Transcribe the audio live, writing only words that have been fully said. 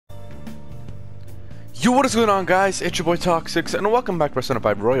Yo, what is going on, guys? It's your boy Toxix, and welcome back to Persona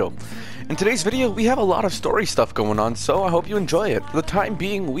 5 Royal. In today's video, we have a lot of story stuff going on, so I hope you enjoy it. For the time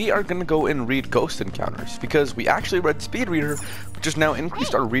being, we are going to go and read Ghost Encounters, because we actually read Speed Reader, which has now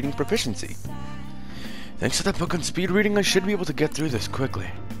increased our reading proficiency. Thanks to that book on speed reading, I should be able to get through this quickly.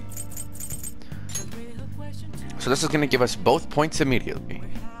 So this is going to give us both points immediately.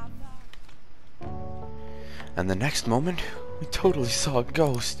 And the next moment, we totally saw a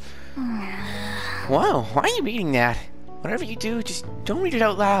ghost. Wow, why are you reading that? Whatever you do, just don't read it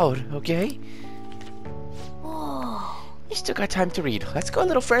out loud, okay? Whoa. You still got time to read. Let's go a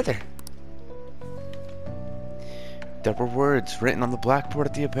little further. There were words written on the blackboard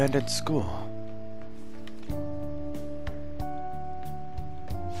at the abandoned school.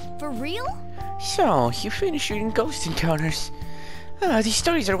 For real? So, you finished reading Ghost Encounters. These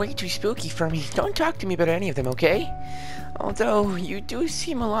stories are way too spooky for me. Don't talk to me about any of them, okay? Although, you do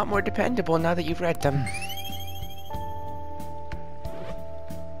seem a lot more dependable now that you've read them.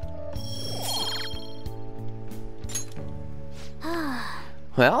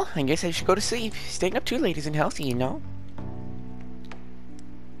 Well, I guess I should go to sleep. Staying up too late isn't healthy, you know?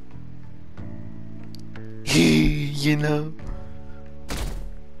 You know?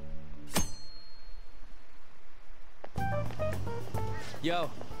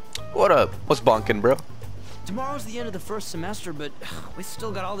 Yo. What up? What's bonking, bro? Tomorrow's the end of the first semester, but we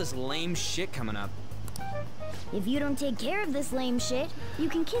still got all this lame shit coming up. If you don't take care of this lame shit, you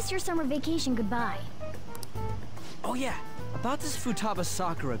can kiss your summer vacation goodbye. Oh yeah, about this Futaba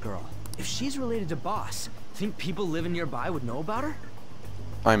Sakura girl. If she's related to Boss, think people living nearby would know about her?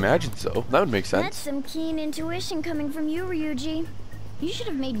 I imagine so. That would make sense. That's some keen intuition coming from you, Ryuji. You should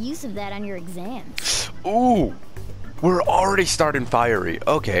have made use of that on your exams. Ooh! We're already starting fiery.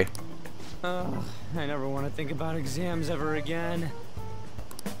 Okay. I never want to think about exams ever again.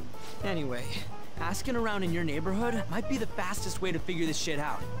 Anyway, asking around in your neighborhood might be the fastest way to figure this shit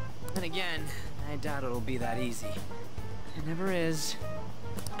out. And again, I doubt it'll be that easy. It never is.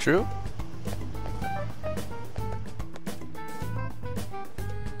 True.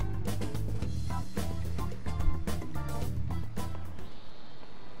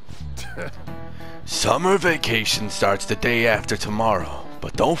 Summer vacation starts the day after tomorrow,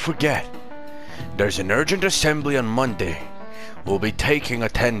 but don't forget, there's an urgent assembly on Monday. We'll be taking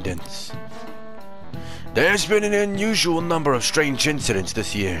attendance. There's been an unusual number of strange incidents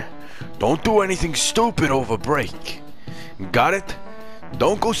this year. Don't do anything stupid over break. Got it?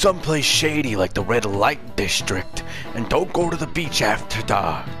 Don't go someplace shady like the Red Light District, and don't go to the beach after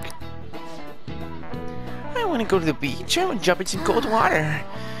dark. I want to go to the beach. I want to jump in some cold water.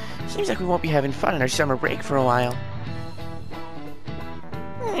 Seems like we won't be having fun on our summer break for a while.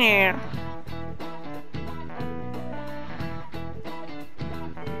 Yeah.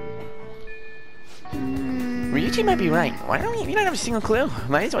 Ryuji might be right. Why don't we don't have a single clue.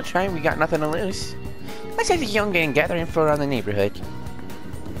 Might as well try. We got nothing to lose. Let's have a young gang gather info around the neighborhood.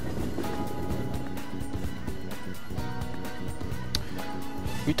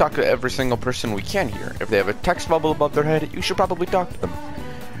 We talk to every single person we can here. If they have a text bubble above their head, you should probably talk to them.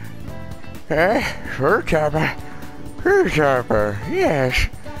 Futaba. Futaba. Yes.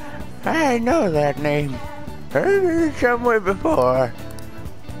 I know that name. Heard it somewhere before.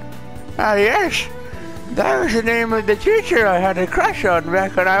 Ah, yes. That was the name of the teacher I had a crush on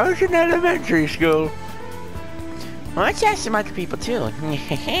back when I was in elementary school. Well, let's ask some other people too. I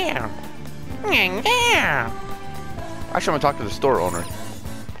should want to talk to the store owner.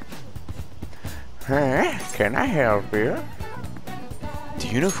 Can I help you? Do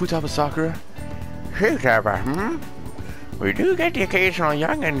you know Futaba Sakura? Futaba, We do get the occasional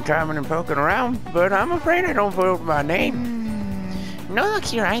young'un coming and poking around, but I'm afraid I don't vote my name. No luck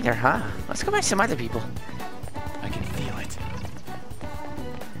here either, huh? Let's go by some other people. I can feel it.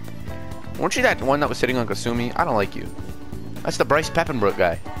 Weren't you that one that was sitting on Kasumi? I don't like you. That's the Bryce Peppenbrook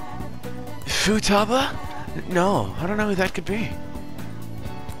guy. Futaba? No, I don't know who that could be.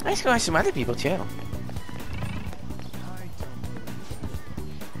 Let's go by some other people too.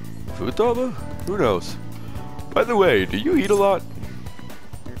 Futaba? Who knows? By the way, do you eat a lot?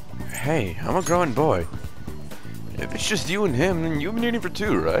 Hey, I'm a growing boy. If it's just you and him, then you've been eating for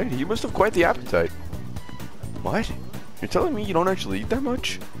two, right? You must have quite the appetite. What? You're telling me you don't actually eat that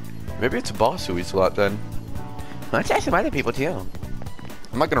much? Maybe it's a boss who eats a lot then. Let's ask some other people too.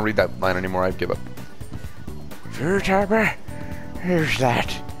 I'm not gonna read that line anymore, I give up. Futaba? Who's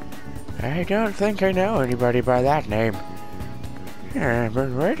that? I don't think I know anybody by that name. But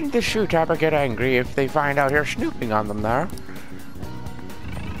why didn't the Futaba get angry if they find out you're snooping on them now?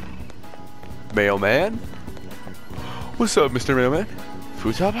 Mailman? What's up, Mr. Mailman?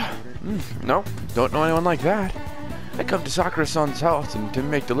 Futaba? No, don't know anyone like that. I come to Sakura-san's house and to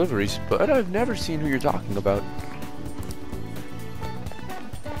make deliveries, but I've never seen who you're talking about.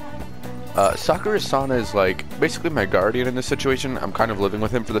 Sakura-san is like basically my guardian in this situation. I'm kind of living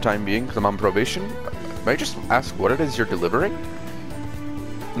with him for the time being because I'm on probation. May I just ask what it is you're delivering?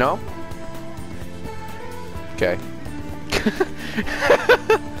 No? Okay.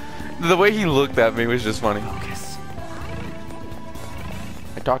 The way he looked at me was just funny. Focus.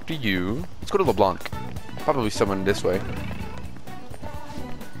 I talked to you. Let's go to LeBlanc. Probably someone this way.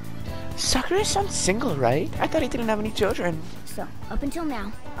 Sakura-san's single, right? I thought he didn't have any children. So, up until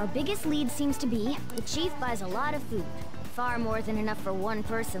now, our biggest lead seems to be the chief buys a lot of food. Far more than enough for one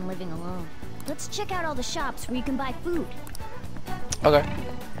person living alone. Let's check out all the shops where you can buy food. Okay.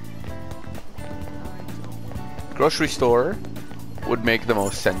 Grocery store would make the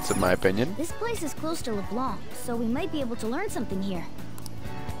most sense in my opinion. This place is close to LeBlanc, so we might be able to learn something here.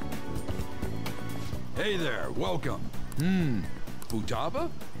 Hey there, welcome. Futaba?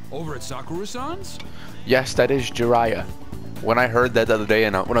 Over at Sakura-san's? Yes, that is Jiraiya. When I heard that the other day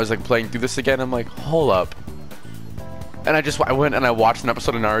and when I was like playing through this again, I'm like, hold up. And I went and I watched an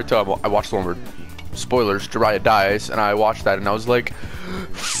episode of Naruto. I watched the one where, spoilers, Jiraiya dies, and I watched that and I was like,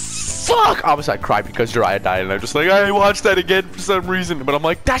 fuck! Obviously I cried because Jiraiya died, and I'm just like, I watched that again for some reason, but I'm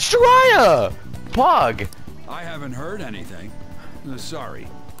like, that's Jiraiya! Pog! I haven't heard anything. Sorry.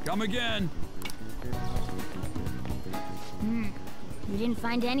 Come again. We didn't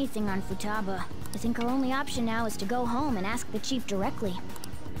find anything on Futaba. I think our only option now is to go home and ask the chief directly.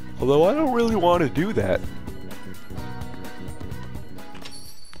 Although I don't really want to do that.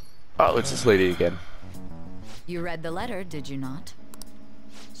 Oh, it's this lady again. You read the letter, did you not?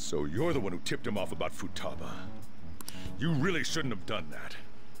 So you're the one who tipped him off about Futaba. You really shouldn't have done that.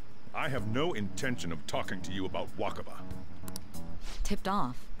 I have no intention of talking to you about Wakaba. Tipped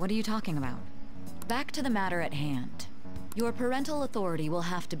off? What are you talking about? Back to the matter at hand. Your parental authority will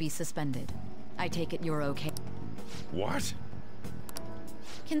have to be suspended. I take it you're okay. What?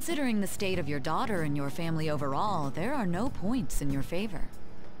 Considering the state of your daughter and your family overall, there are no points in your favor.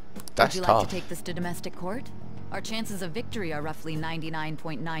 That's Would you tough. like to take this to domestic court? Our chances of victory are roughly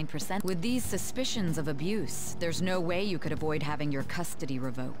 99.9%. With these suspicions of abuse, there's no way you could avoid having your custody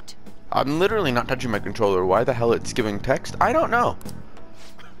revoked. I'm literally not touching my controller. Why the hell it's giving text? I don't know.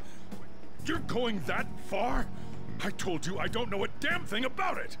 You're going that far? I told you I don't know a damn thing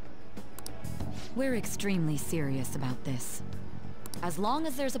about it! We're extremely serious about this. As long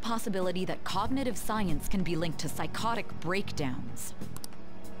as there's a possibility that cognitive science can be linked to psychotic breakdowns.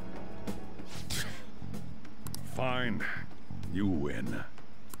 Fine. You win.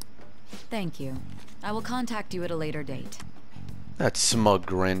 Thank you. I will contact you at a later date. That smug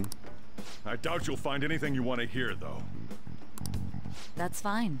grin. I doubt you'll find anything you want to hear, though. That's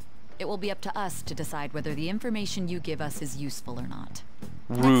fine. It will be up to us to decide whether the information you give us is useful or not.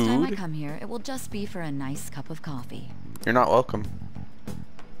 Next time I Rude. come here, it will just be for a nice cup of coffee. You're not welcome.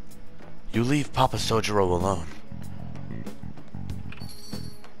 You leave Papa Sojiro alone.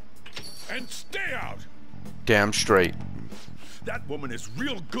 And stay out! Damn straight. That woman is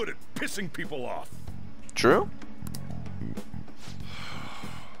real good at pissing people off. True?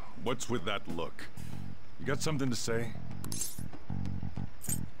 What's with that look? You got something to say?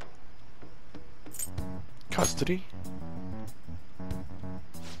 Custody?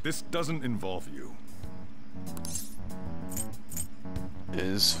 This doesn't involve you.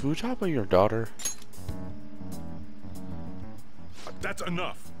 Is Futaba your daughter? That's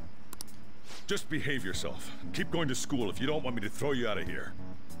enough. Just behave yourself. Keep going to school if you don't want me to throw you out of here.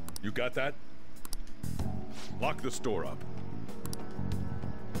 You got that? Lock the store up.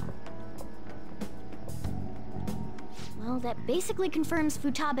 Well, that basically confirms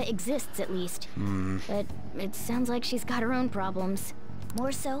Futaba exists, at least. But it sounds like she's got her own problems.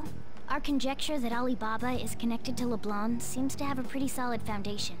 More so, our conjecture that Alibaba is connected to LeBlanc seems to have a pretty solid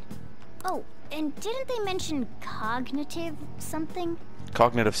foundation. Oh, and didn't they mention cognitive something?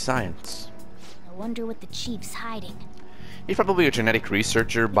 Cognitive science. I wonder what the chief's hiding. He's probably a genetic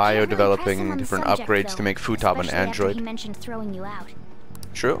researcher, We can't really press him bio-developing on the different subject, upgrades though, to make Futaba an especially after android. he mentioned throwing you out.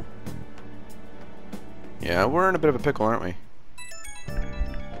 True. Yeah, we're in a bit of a pickle, aren't we?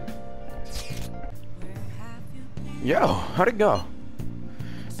 Yo, how'd it go?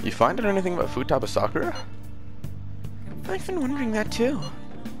 You find out anything about Futaba Sakura? I've been wondering that too.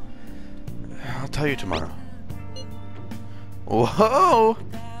 I'll tell you tomorrow. Whoa!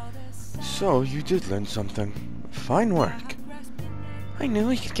 So, you did learn something. Fine work. I knew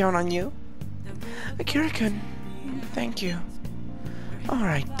I could count on you. Akira-kun, thank you.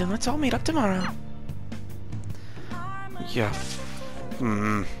 Alright, then let's all meet up tomorrow. Yeah,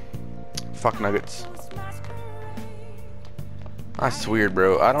 Fuck nuggets. That's weird,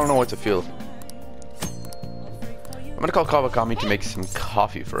 bro. I don't know what to feel. I'm gonna call Kawakami to make some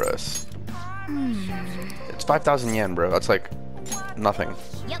coffee for us. It's 5,000 yen, bro. That's like nothing.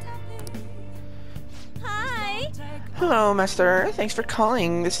 Yep. Hi. Hello, Master. Thanks for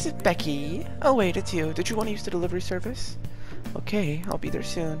calling. This is Becky. Oh, wait, it's you. Did you want to use the delivery service? Okay, I'll be there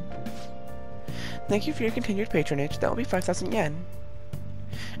soon. Thank you for your continued patronage. That will be 5,000 yen.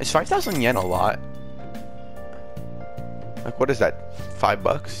 Is 5,000 yen a lot? Like, what is that?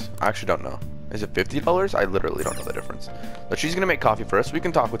 $5? I actually don't know. Is it $50? I literally don't know the difference. But she's gonna make coffee for us. We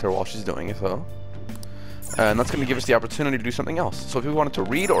can talk with her while she's doing it, though. And that's gonna give us the opportunity to do something else. So if we wanted to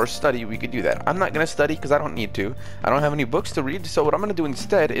read or study, we could do that. I'm not gonna study because I don't need to. I don't have any books to read. So what I'm gonna do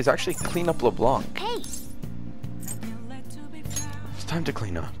instead is actually clean up LeBlanc. Hey. It's time to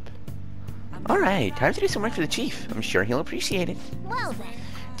clean up. Alright, time to do some work for the chief. I'm sure he'll appreciate it. Well then.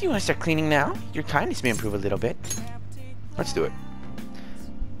 Do you want to start cleaning now? Your kindness may improve a little bit. Let's do it.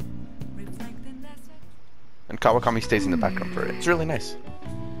 And Kawakami stays in the background for it. It's really nice.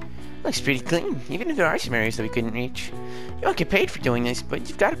 Looks pretty clean, even if there are some areas that we couldn't reach. You won't get paid for doing this, but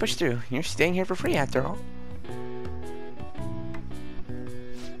you've got to push through. You're staying here for free after all.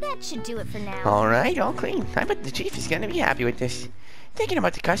 That should do it for now. Alright, all clean. I bet the chief is going to be happy with this. Thinking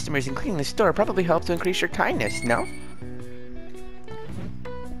about the customers and cleaning the store probably helped to increase your kindness, no?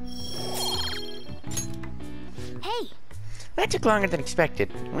 Hey. That took longer than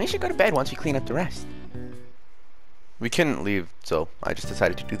expected. We should go to bed once we clean up the rest. We couldn't leave, so I just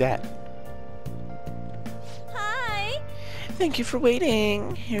decided to do that. Hi. Thank you for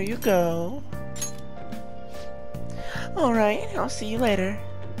waiting. Here you go. Alright, I'll see you later.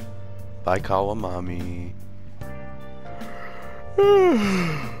 Bye, Kawamami.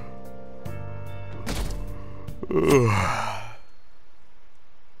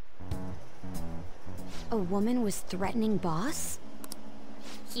 A woman was threatening Boss?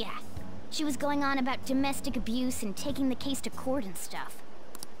 Yeah. She was going on about domestic abuse and taking the case to court and stuff.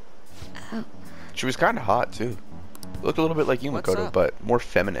 Oh. She was kind of hot, too. Looked a little bit like Yumikoto, but more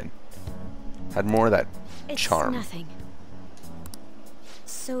feminine. Had more of that charm. It's nothing.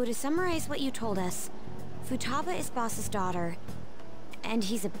 So to summarize what you told us, Futaba is Boss's daughter, and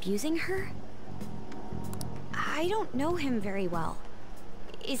he's abusing her? I don't know him very well.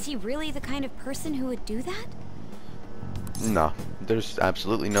 Is he really the kind of person who would do that? No, there's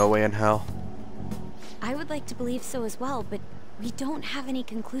absolutely no way in hell. I would like to believe so as well, but we don't have any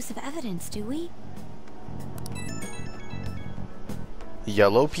conclusive evidence, do we?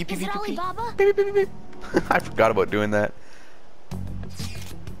 Yellow pee pee Is pee it pee pee. Alibaba? Beep, beep, beep, beep. I forgot about doing that.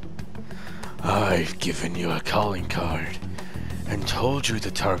 I've given you a calling card and told you the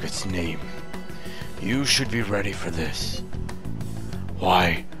target's name. You should be ready for this.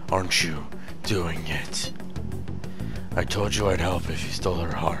 Why aren't you doing it? I told you I'd help if you stole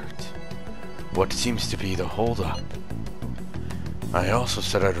her heart. What seems to be the holdup? I also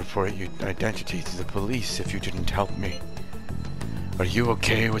said I'd report your identity to the police if you didn't help me. Are you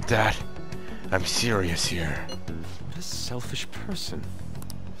okay with that? I'm serious here. What a selfish person.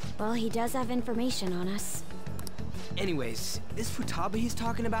 Well, he does have information on us. Anyways, is Futaba he's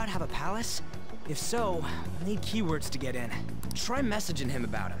talking about have a palace? If so, we'll need keywords to get in. Try messaging him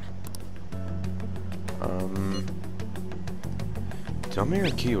about him. Tell me your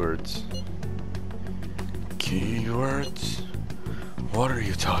keywords. Keywords? What are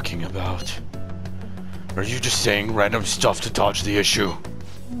you talking about? Are you just saying random stuff to dodge the issue?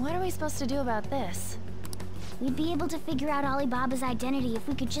 What are we supposed to do about this? We'd be able to figure out Alibaba's identity if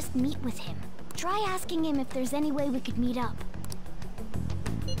we could just meet with him. Try asking him if there's any way we could meet up.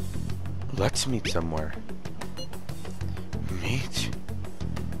 Let's meet somewhere. Meet?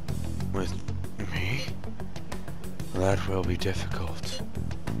 With me? That will be difficult.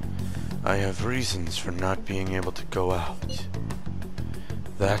 I have reasons for not being able to go out.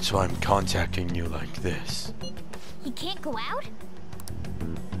 That's why I'm contacting you like this. He can't go out?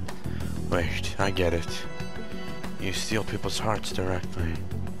 Wait, I get it. You steal people's hearts directly.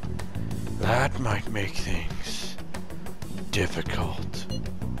 That might make things difficult.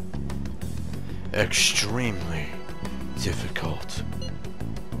 Extremely difficult.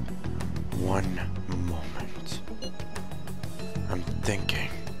 One moment. I'm thinking.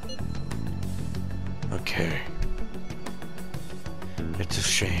 Okay. It's a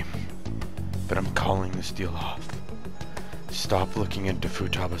shame, but I'm calling this deal off. Stop looking into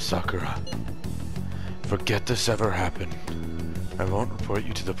Futaba Sakura. Forget this ever happened. I won't report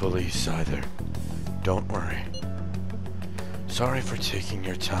you to the police either. Don't worry. Sorry for taking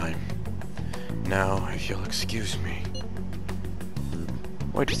your time. Now, if you'll excuse me.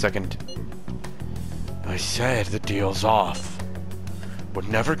 Wait a second. I said the deal's off. We're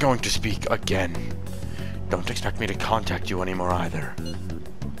never going to speak again. Don't expect me to contact you anymore either.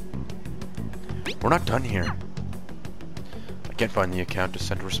 We're not done here. I can't find the account to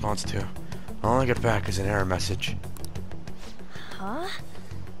send a response to. All I get back is an error message. Huh?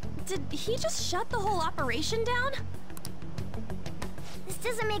 Did he just shut the whole operation down? This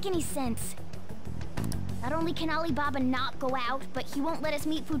doesn't make any sense. Not only can Alibaba not go out, but he won't let us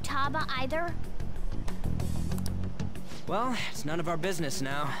meet Futaba either. Well, it's none of our business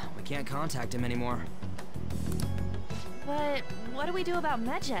now. We can't contact him anymore. But what do we do about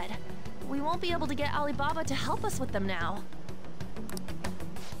Medjed? We won't be able to get Alibaba to help us with them now.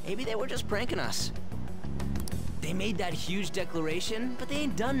 Maybe they were just pranking us. They made that huge declaration, but they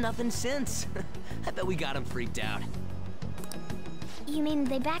ain't done nothing since. I bet we got them freaked out. You mean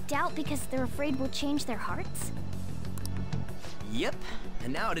they backed out because they're afraid we'll change their hearts? Yep,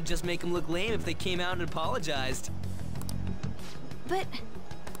 and now it'd just make them look lame if they came out and apologized. But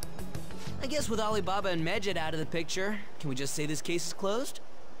I guess with Alibaba and Medjed out of the picture, can we just say this case is closed?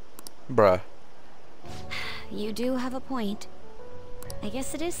 Bruh. You do have a point. I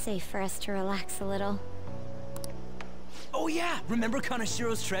guess it is safe for us to relax a little. Oh yeah, remember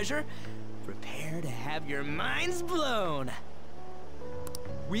Kanashiro's treasure? Prepare to have your minds blown.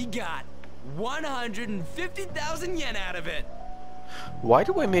 We got 150,000 yen out of it. Why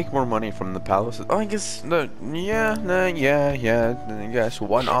do I make more money from the palace? Oh, I guess I guess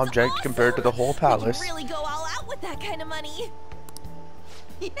one object awesome! compared to the whole We palace. can really go all out with that kind of money.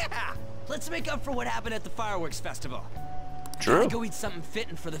 Yeah, let's make up for what happened at the fireworks festival. True. Gotta go eat something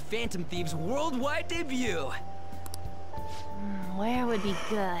fitting for the Phantom Thieves' worldwide debut. Where would be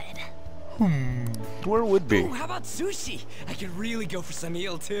good? Where would be? Ooh, how about sushi? I could really go for some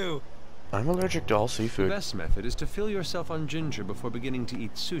eel too. I'm allergic to all The seafood. best method is to fill yourself on ginger before beginning to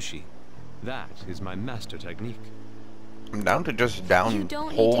eat sushi. That is my master technique. I'm down to just down You don't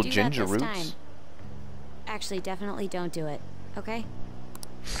need whole to do ginger that this roots. time. Actually, definitely don't do it, okay?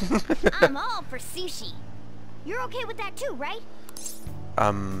 I'm all for sushi. You're okay with that too, right?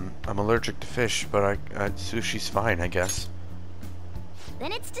 I'm allergic to fish, but sushi's fine, I guess.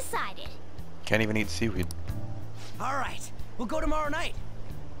 Then it's decided. Can't even eat seaweed. All right, we'll go tomorrow night.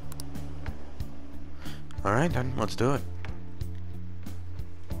 All right, then let's do it.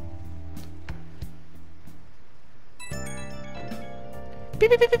 Beep,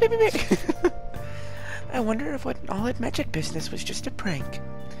 beep, beep, beep, beep, beep. I wonder if what all that magic business was just a prank.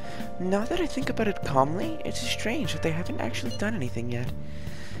 Now that I think about it calmly, it's strange that they haven't actually done anything yet.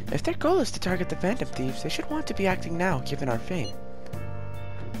 If their goal is to target the Phantom Thieves, they should want to be acting now, given our fame.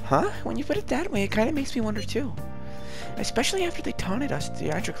 Huh? When you put it that way, it kind of makes me wonder too. Especially after they taunted us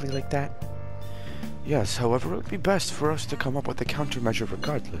theatrically like that. Yes, however, it would be best for us to come up with a countermeasure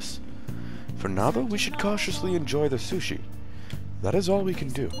regardless. For now, though, we should cautiously enjoy the sushi. That is all we can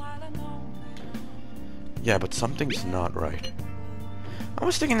do. Yeah, but something's not right. I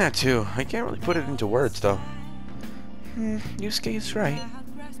was thinking that too. I can't really put it into words, though. Yusuke is right.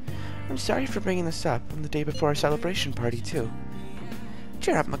 I'm sorry for bringing this up on the day before our celebration party, too.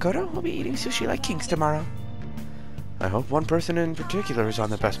 Cheer up, Makoto. We'll be eating sushi like kings tomorrow. I hope one person in particular is on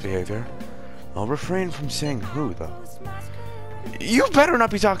the best behavior. I'll refrain from saying who, though. You better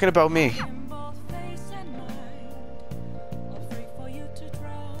not be talking about me!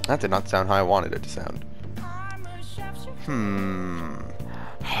 That did not sound how I wanted it to sound.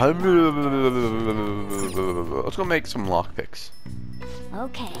 Let's go make some lockpicks.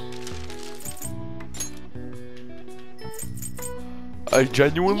 Okay. I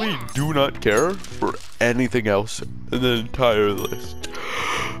genuinely do not care for anything else in the entire list.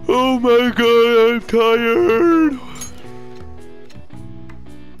 Oh my god, I'm tired!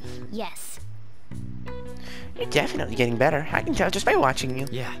 Yes. You're definitely getting better. I can tell just by watching you.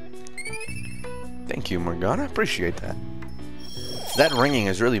 Yeah. Thank you, Morgana. I appreciate that. That ringing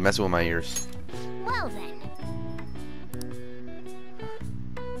is really messing with my ears. Well then.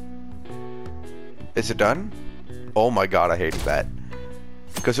 Is it done? Oh my god, I hated that.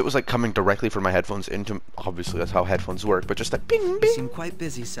 Because it was like coming directly from my headphones into... Obviously, that's how headphones work, but just like bing, You bing. seem quite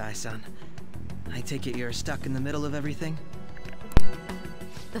busy, Sai-san. I take it you're stuck in the middle of everything?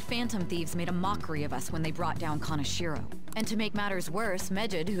 The Phantom Thieves made a mockery of us when they brought down Kanashiro. And to make matters worse,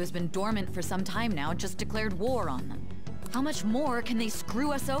 Medjed, who has been dormant for some time now, just declared war on them. How much more can they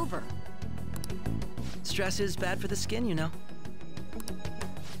screw us over? Stress is bad for the skin, you know.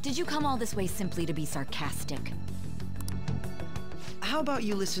 Did you come all this way simply to be sarcastic? How about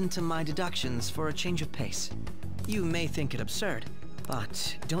you listen to my deductions for a change of pace? You may think it absurd,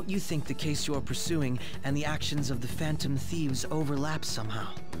 But don't you think the case you're pursuing and the actions of the Phantom Thieves overlap somehow?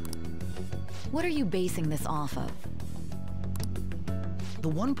 What are you basing this off of? The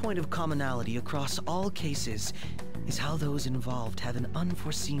one point of commonality across all cases is how those involved have an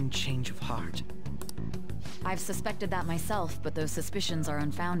unforeseen change of heart. I've suspected that myself, but those suspicions are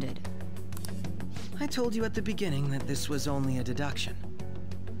unfounded. I told you at the beginning that this was only a deduction.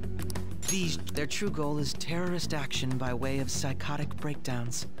 Their true goal is terrorist action by way of psychotic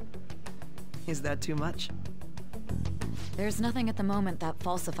breakdowns. Is that too much? There's nothing at the moment that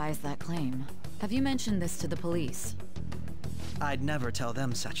falsifies that claim. Have you mentioned this to the police? I'd never tell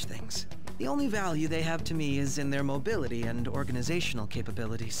them such things. The only value they have to me is in their mobility and organizational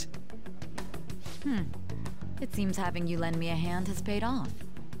capabilities. It seems having you lend me a hand has paid off.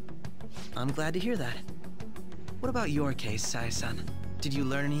 I'm glad to hear that. What about your case, Sai-san? Did you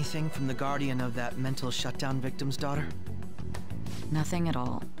learn anything from the guardian of that mental shutdown victim's daughter? Nothing at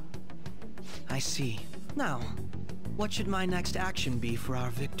all. I see. Now, what should my next action be for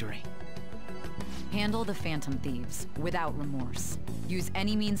our victory? Handle the Phantom Thieves, without remorse. Use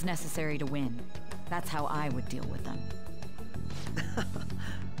any means necessary to win. That's how I would deal with them.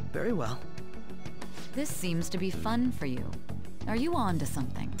 Very well. This seems to be fun for you. Are you on to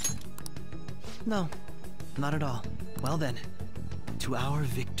something? No, not at all. Well then, to our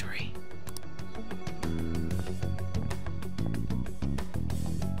victory.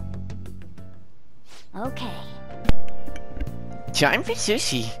 Okay. Time for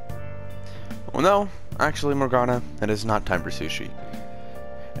sushi. Well, no, actually, Morgana, it is not time for sushi.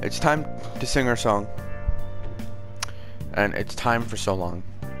 It's time to sing our song. And it's time for so long.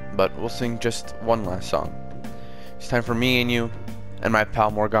 But we'll sing just one last song. It's time for me and you, and my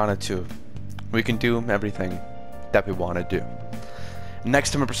pal Morgana too. We can do everything that we want to do.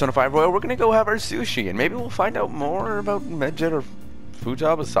 Next time in Persona 5 Royal, we're going to go have our sushi, and maybe we'll find out more about Medjed or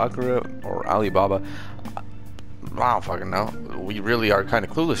Futaba, Sakura, or Alibaba. I don't fucking know. We really are kind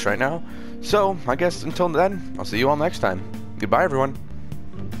of clueless right now. So, I guess until then, I'll see you all next time. Goodbye, everyone.